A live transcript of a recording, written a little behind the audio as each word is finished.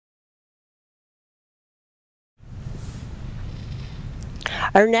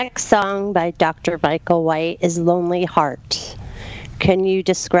Our next song by Dr. Michael White is Lonely Heart. Can you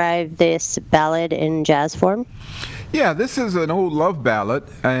describe this ballad in jazz form? Yeah, this is an old love ballad,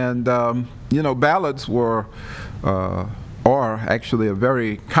 and ballads are actually a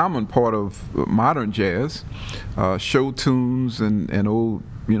very common part of modern jazz, show tunes and old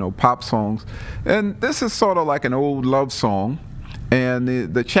pop songs, and this is sort of like an old love song.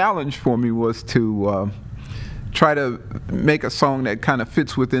 And the challenge for me was to try to make a song that kind of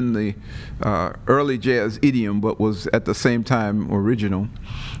fits within the early jazz idiom, but was at the same time original.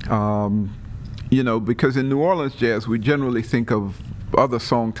 Because in New Orleans jazz, we generally think of other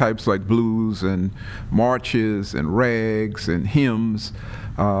song types like blues and marches and rags and hymns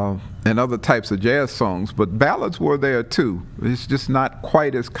and other types of jazz songs, but ballads were there too. It's just not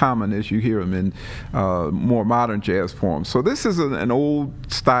quite as common as you hear them in more modern jazz forms. So this is an old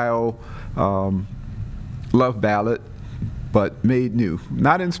style love ballad, but made new.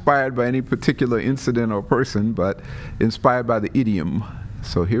 Not inspired by any particular incident or person, but inspired by the idiom.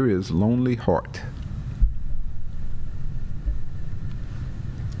 So here is Lonely Heart.